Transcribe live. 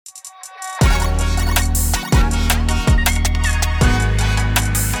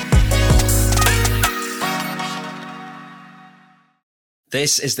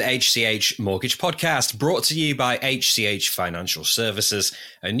This is the HCH Mortgage Podcast, brought to you by HCH Financial Services,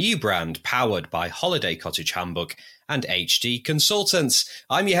 a new brand powered by Holiday Cottage Handbook and HD Consultants.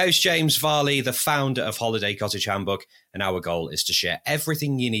 I'm your host, James Varley, the founder of Holiday Cottage Handbook, and our goal is to share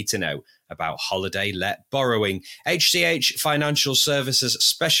everything you need to know about holiday-let borrowing. HCH Financial Services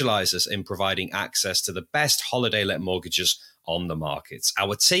specialises in providing access to the best holiday-let mortgages on the market.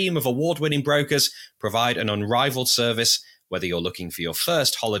 Our team of award-winning brokers provide an unrivaled service, whether you're looking for your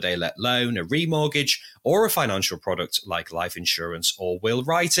first holiday-let loan, a remortgage, or a financial product like life insurance or will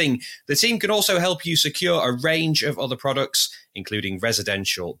writing. The team can also help you secure a range of other products, including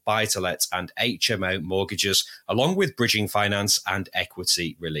residential, buy-to-let, and HMO mortgages, along with bridging finance and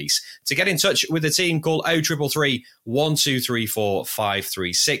equity release. To get in touch with the team, call 0333 1234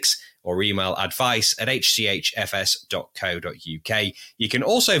 536 or email advice@hchfs.co.uk. You can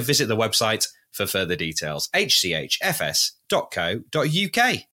also visit the website for further details, hchfs.co.uk.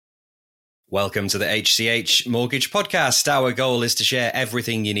 Welcome to the HCH Mortgage Podcast. Our goal is to share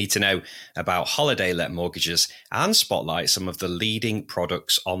everything you need to know about holiday-let mortgages and spotlight some of the leading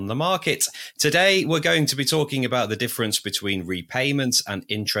products on the market. Today, we're going to be talking about the difference between repayment and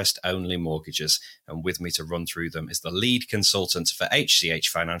interest-only mortgages. And with me to run through them is the lead consultant for HCH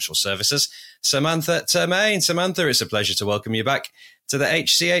Financial Services, Samantha Termaine. Samantha, it's a pleasure to welcome you back to the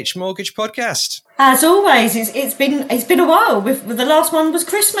HCH Mortgage Podcast. As always, it's been a while. The last one was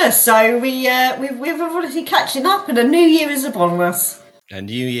Christmas, so we're obviously catching up, and a new year is upon us. A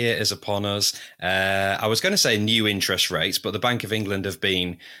new year is upon us. I was going to say new interest rates, but the Bank of England have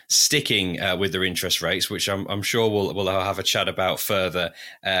been sticking with their interest rates, which I'm sure we'll have a chat about further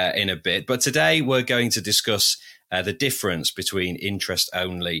in a bit. But today we're going to discuss the difference between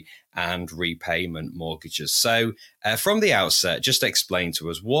interest-only and repayment mortgages. So from the outset, just explain to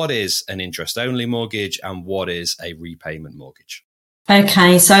us, what is an interest-only mortgage and what is a repayment mortgage?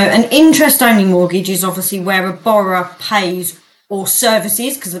 Okay, so an interest-only mortgage is obviously where a borrower pays or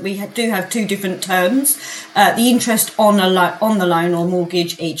services, because we do have two different terms, the interest on the loan or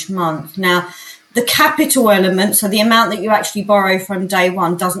mortgage each month. Now, the capital element, so the amount that you actually borrow from day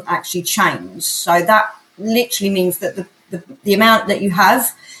one, doesn't actually change. So that literally means that the amount that you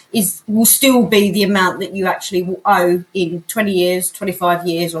have will still be the amount that you actually will owe in 20 years, 25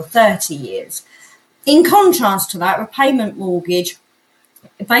 years or 30 years. In contrast to that, repayment mortgage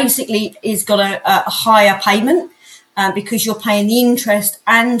basically is got a higher payment because you're paying the interest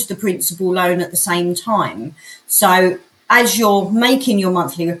and the principal loan at the same time. So as you're making your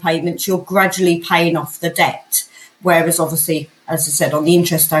monthly repayments, you're gradually paying off the debt. Whereas obviously, as I said, on the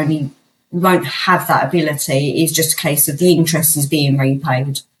interest only, you won't have that ability. It's just a case of the interest is being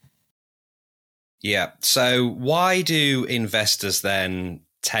repaid. Yeah. So why do investors then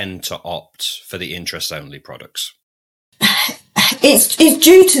tend to opt for the interest-only products? It's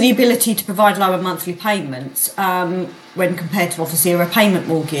due to the ability to provide lower monthly payments when compared to obviously a repayment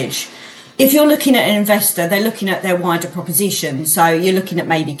mortgage. If you're looking at an investor, they're looking at their wider proposition. So you're looking at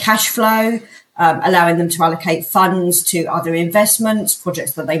maybe cash flow, allowing them to allocate funds to other investments,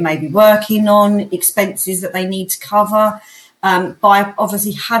 projects that they may be working on, expenses that they need to cover. By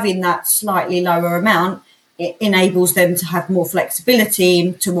obviously having that slightly lower amount, it enables them to have more flexibility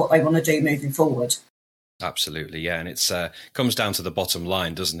into what they want to do moving forward. Absolutely, yeah. And it's comes down to the bottom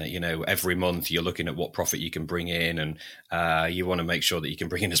line, doesn't it? You know, every month you're looking at what profit you can bring in, and you want to make sure that you can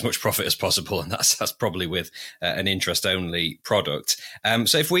bring in as much profit as possible. And that's probably with an interest-only product.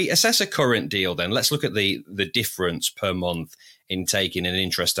 So if we assess a current deal, then let's look at the difference per month in taking an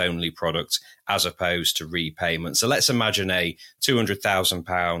interest-only product as opposed to repayment. So let's imagine a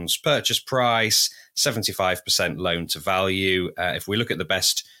 £200,000 purchase price, 75% loan to value. If we look at the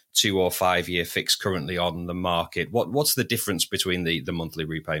best 2 or 5 year fix currently on the market, what's the difference between the monthly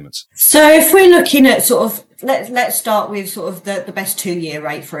repayments? So if we're looking at sort of, let's start with sort of the best 2 year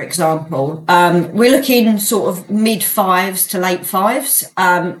rate, for example. We're looking sort of mid fives to late fives.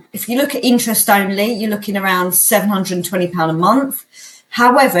 If you look at interest only, you're looking around £720 a month.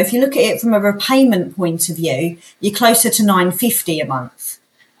 However, if you look at it from a repayment point of view, you're closer to £950 a month.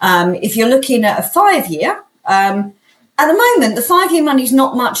 If you're looking at a 5 year, at the moment, the 5 year money is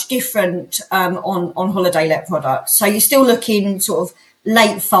not much different on holiday let products. So you're still looking sort of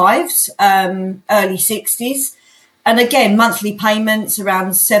late fives, early 60s. And again, monthly payments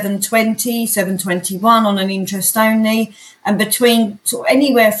around 720, 721 on an interest only, and between sort of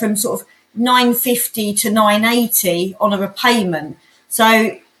anywhere from sort of 950 to 980 on a repayment.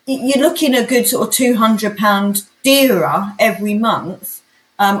 So you're looking at a good sort of £200 dearer every month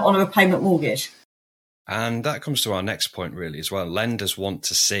on a repayment mortgage. And that comes to our next point really as well. Lenders want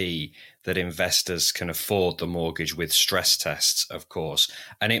to see that investors can afford the mortgage with stress tests, of course.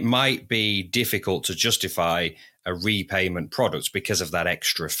 And it might be difficult to justify a repayment product because of that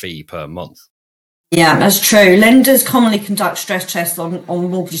extra fee per month. Yeah, that's true. Lenders commonly conduct stress tests on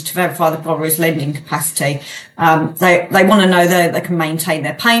mortgages to verify the borrower's lending capacity. They want to know that they can maintain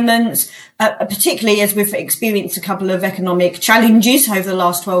their payments, particularly as we've experienced a couple of economic challenges over the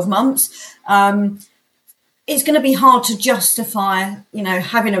last 12 months. It's going to be hard to justify,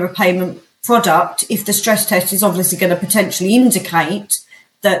 having a repayment product if the stress test is obviously going to potentially indicate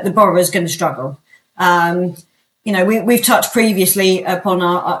that the borrower is going to struggle. We've touched previously upon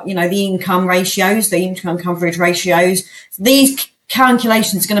our, the income ratios, the income coverage ratios. These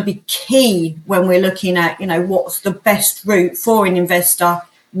calculations are going to be key when we're looking at, what's the best route for an investor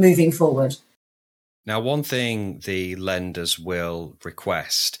moving forward. Now, one thing the lenders will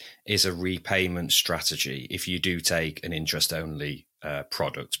request is a repayment strategy if you do take an interest-only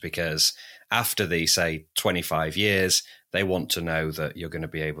product, because after the, say, 25 years, they want to know that you're going to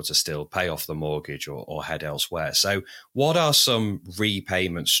be able to still pay off the mortgage or head elsewhere. So what are some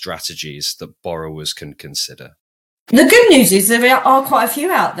repayment strategies that borrowers can consider? The good news is there are quite a few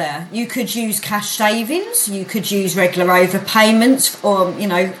out there. You could use cash savings, you could use regular overpayments or,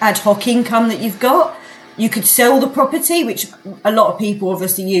 ad hoc income that you've got. You could sell the property, which a lot of people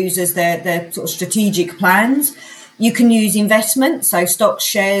obviously use as their sort of strategic plans. You can use investment, so stocks,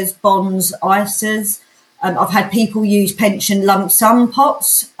 shares, bonds, ISAs. I've had people use pension lump sum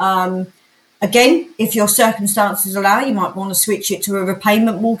pots. Again, if your circumstances allow, you might want to switch it to a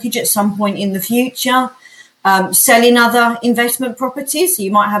repayment mortgage at some point in the future. Selling other investment properties. So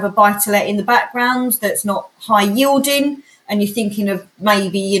you might have a buy-to-let in the background that's not high yielding, and you're thinking of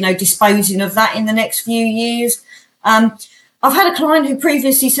maybe, disposing of that in the next few years. I've had a client who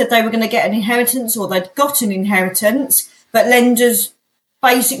previously said they were going to get an inheritance or they'd got an inheritance, but lenders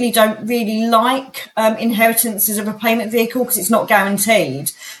basically don't really like inheritance as a repayment vehicle because it's not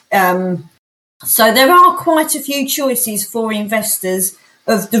guaranteed. So there are quite a few choices for investors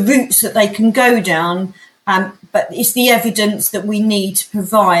of the routes that they can go down, but it's the evidence that we need to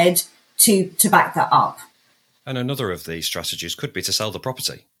provide to back that up. And another of these strategies could be to sell the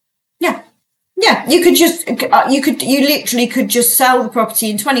property. Yeah, you literally could just sell the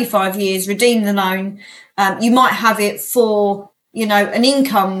property in 25 years, redeem the loan. You might have it for, an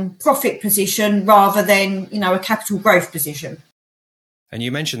income profit position rather than, a capital growth position. And you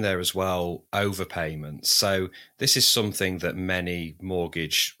mentioned there as well, overpayments. So this is something that many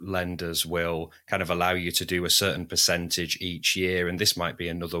mortgage lenders will kind of allow you to do a certain percentage each year. And this might be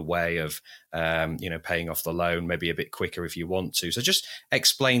another way of, paying off the loan, maybe a bit quicker if you want to. So just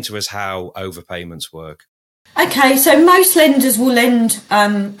explain to us how overpayments work. Okay, so most lenders will lend,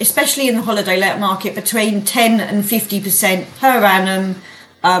 especially in the holiday let market, between 10 and 50% per annum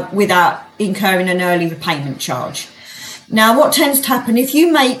without incurring an early repayment charge. Now, what tends to happen if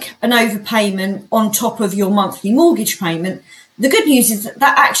you make an overpayment on top of your monthly mortgage payment, the good news is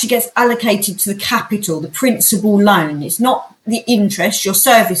that actually gets allocated to the capital, the principal loan. It's not the interest, you're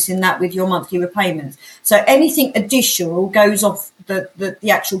servicing that with your monthly repayments. So anything additional goes off the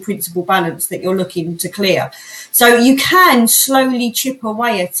actual principal balance that you're looking to clear. So you can slowly chip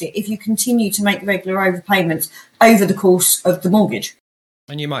away at it if you continue to make regular overpayments over the course of the mortgage.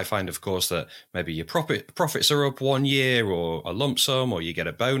 And you might find, of course, that maybe your profits are up 1 year or a lump sum, or you get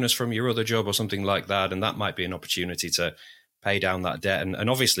a bonus from your other job or something like that. And that might be an opportunity to pay down that debt. And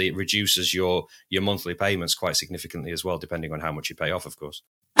obviously it reduces your monthly payments quite significantly as well, depending on how much you pay off, of course.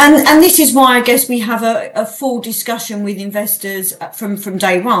 And this is why I guess we have a full discussion with investors from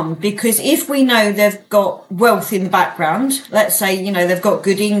day one, because if we know they've got wealth in the background, let's say, they've got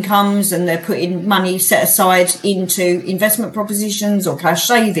good incomes and they're putting money set aside into investment propositions or cash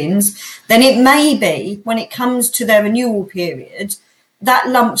savings, then it may be when it comes to their renewal period, that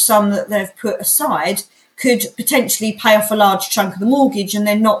lump sum that they've put aside could potentially pay off a large chunk of the mortgage, and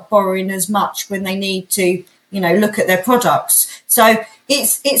they're not borrowing as much when they need to, look at their products. So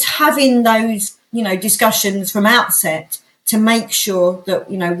it's having those, discussions from outset to make sure that,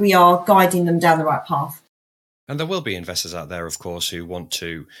 we are guiding them down the right path. And there will be investors out there, of course, who want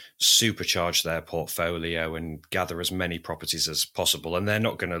to supercharge their portfolio and gather as many properties as possible. And they're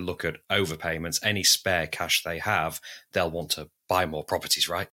not going to look at overpayments. Any spare cash they have, they'll want to buy more properties,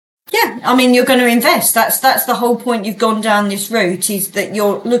 right? Yeah, I mean, you're going to invest. That's the whole point. You've gone down this route is that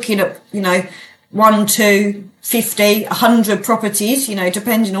you're looking at, 1, 2, 50, 100 properties,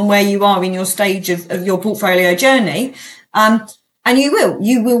 depending on where you are in your stage of your portfolio journey. And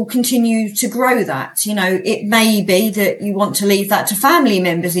you will continue to grow that. It may be that you want to leave that to family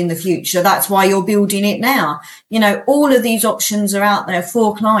members in the future. That's why you're building it now. All of these options are out there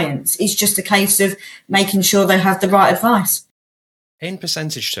for clients. It's just a case of making sure they have the right advice. In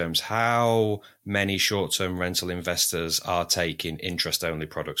percentage terms, how many short-term rental investors are taking interest-only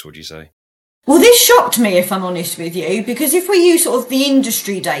products, would you say? Well, this shocked me, if I'm honest with you, because if we use sort of the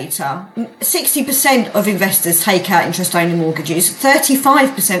industry data, 60% of investors take out interest-only mortgages,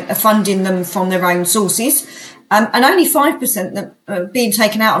 35% are funding them from their own sources, and only 5% that are being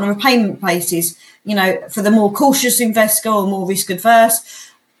taken out on a repayment basis, for the more cautious investor or more risk-averse.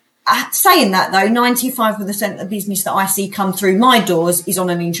 Saying that, though, 95% of the business that I see come through my doors is on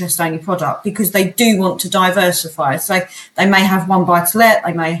an interest-only product because they do want to diversify. So they may have one buy-to-let,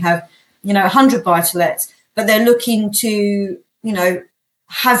 they may have 100 buy-to-lets, but they're looking to,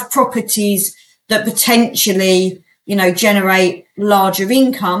 have properties that potentially, generate larger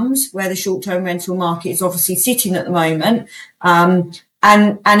incomes where the short-term rental market is obviously sitting at the moment. And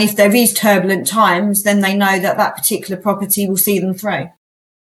if there is turbulent times, then they know that particular property will see them through.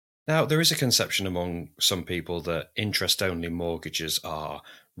 Now, there is a conception among some people that interest-only mortgages are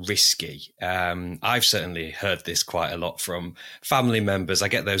risky. I've certainly heard this quite a lot from family members. I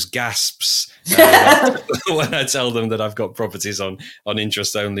get those gasps when I tell them that I've got properties on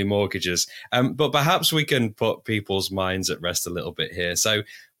interest-only mortgages. But perhaps we can put people's minds at rest a little bit here. So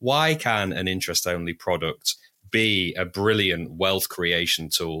why can an interest-only product be a brilliant wealth creation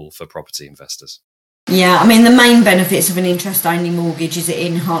tool for property investors? Yeah, I mean, the main benefits of an interest-only mortgage is it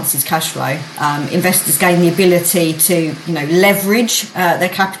enhances cash flow. Investors gain the ability to, leverage their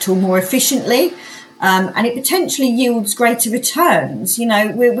capital more efficiently, and it potentially yields greater returns.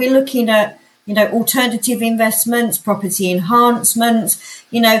 We're looking at, alternative investments, property enhancements.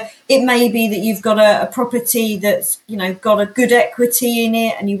 It may be that you've got a property that's, got a good equity in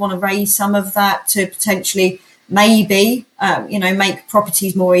it and you want to raise some of that to potentially maybe, make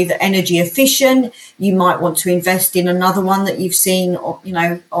properties more either energy efficient. You might want to invest in another one that you've seen,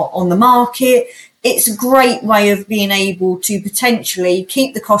 on the market. It's a great way of being able to potentially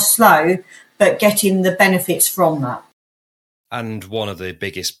keep the costs low, but getting the benefits from that. And one of the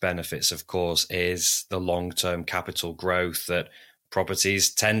biggest benefits, of course, is the long-term capital growth that properties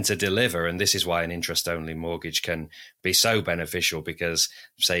tend to deliver. And this is why an interest-only mortgage can be so beneficial because,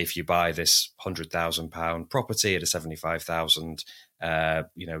 say, if you buy this £100,000 property at a 75,000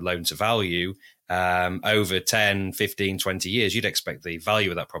 loan to value, over 10, 15, 20 years, you'd expect the value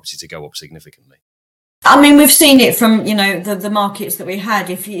of that property to go up significantly. I mean, we've seen it from, the markets that we had.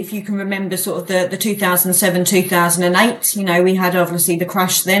 If you can remember sort of the 2007, 2008, we had obviously the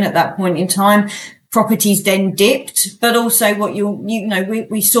crash then at that point in time. Properties then dipped, but also what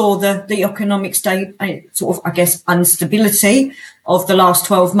we saw the economic state, sort of, I guess, instability of the last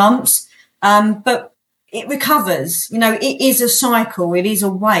 12 months. But it recovers, it is a cycle, it is a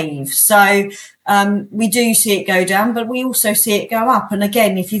wave. So, we do see it go down, but we also see it go up. And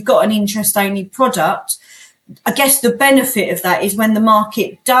again, if you've got an interest only product, I guess the benefit of that is when the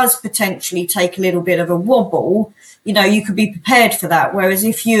market does potentially take a little bit of a wobble, you could be prepared for that. Whereas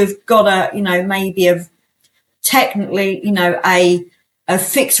if you've got maybe a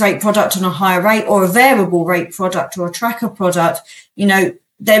fixed rate product on a higher rate or a variable rate product or a tracker product,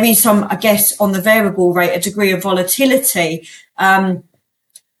 there is some, I guess, on the variable rate, a degree of volatility.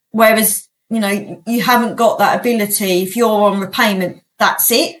 Whereas, you haven't got that ability. If you're on repayment, that's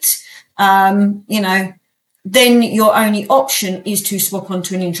it. Then your only option is to swap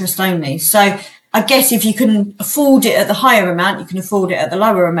onto an interest only. So I guess if you can afford it at the higher amount, you can afford it at the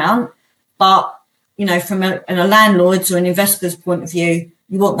lower amount. But, from a landlord's or an investor's point of view,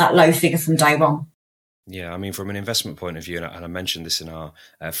 you want that low figure from day one. Yeah, I mean, from an investment point of view, and I mentioned this in our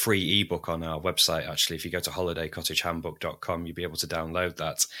free ebook on our website, actually, if you go to holidaycottagehandbook.com, you'll be able to download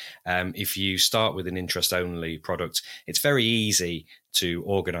that. If you start with an interest-only product, it's very easy to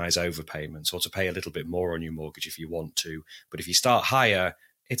organise overpayments or to pay a little bit more on your mortgage if you want to. But if you start higher,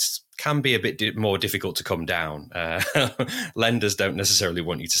 it can be a bit more difficult to come down. Lenders don't necessarily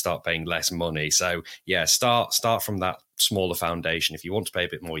want you to start paying less money. So yeah, start from that smaller foundation. If you want to pay a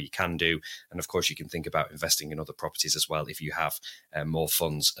bit more, you can do. And of course, you can think about investing in other properties as well if you have more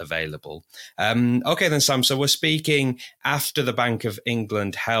funds available. Okay then, Sam, so we're speaking after the Bank of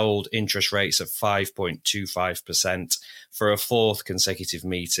England held interest rates at 5.25% for a fourth consecutive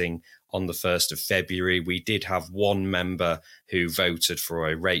meeting on the 1st of February. We did have one member who voted for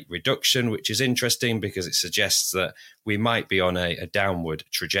a rate reduction, which is interesting because it suggests that we might be on a downward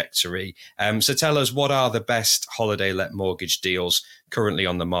trajectory. So tell us, what are the best holiday let mortgage deals currently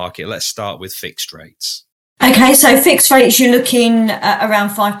on the market? Let's start with fixed rates. Okay, so fixed rates, you're looking at around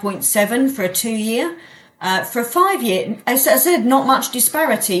 5.7 for a 2 year. For a 5 year, as I said, not much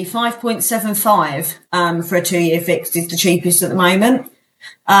disparity. 5.75 for a 2 year fixed is the cheapest at the moment.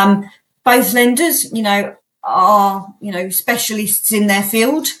 Both lenders, are, specialists in their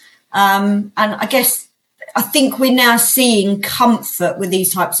field. And I think we're now seeing comfort with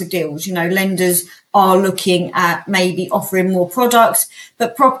these types of deals. Lenders are looking at maybe offering more products,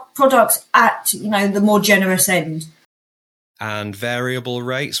 but products at, the more generous end. And variable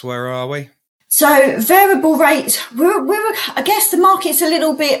rates, where are we? So variable rates, I guess the market's a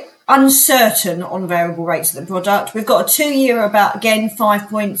little bit uncertain on variable rates of the product. We've got a 2 year about, again,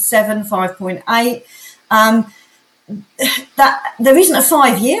 5.7, 5.8. That there isn't a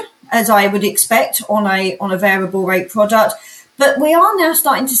 5 year, as I would expect on a variable rate product, but we are now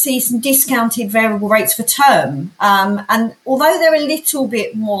starting to see some discounted variable rates for term. And although they're a little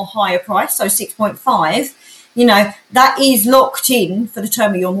bit more higher price, so 6.5, that is locked in for the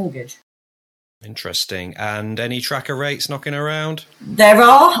term of your mortgage. Interesting. And any tracker rates knocking around? There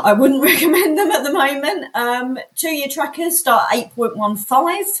are. I wouldn't recommend them at the moment. 2 year trackers start at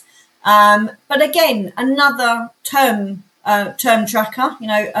 8.15. But again, another term tracker,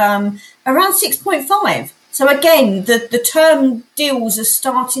 around 6.5. So again, the term deals are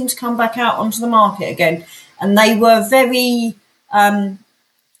starting to come back out onto the market again, and they were very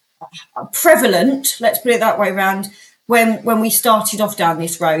prevalent, let's put it that way round, when we started off down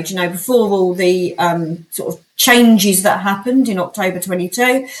this road, before all the sort of changes that happened in October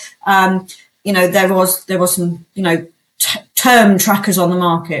 22, there was some, term trackers on the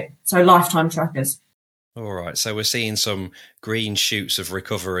market, so lifetime trackers. All right, so we're seeing some green shoots of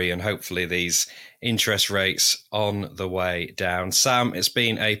recovery and hopefully these interest rates on the way down. Sam, it's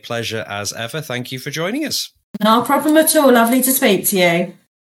been a pleasure as ever. Thank you for joining us. No problem at all. Lovely to speak to you.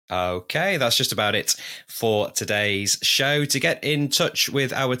 Okay, that's just about it for today's show. To get in touch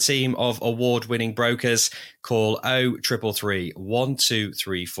with our team of award-winning brokers, call 0333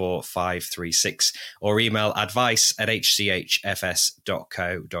 1234 536 or email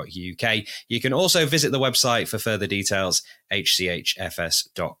advice@hchfs.co.uk. You can also visit the website for further details, hchfs.co.uk.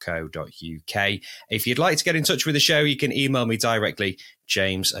 If you'd like to get in touch with the show, you can email me directly,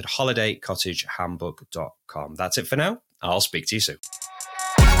 james@holidaycottagehandbook.com. That's it for now. I'll speak to you soon.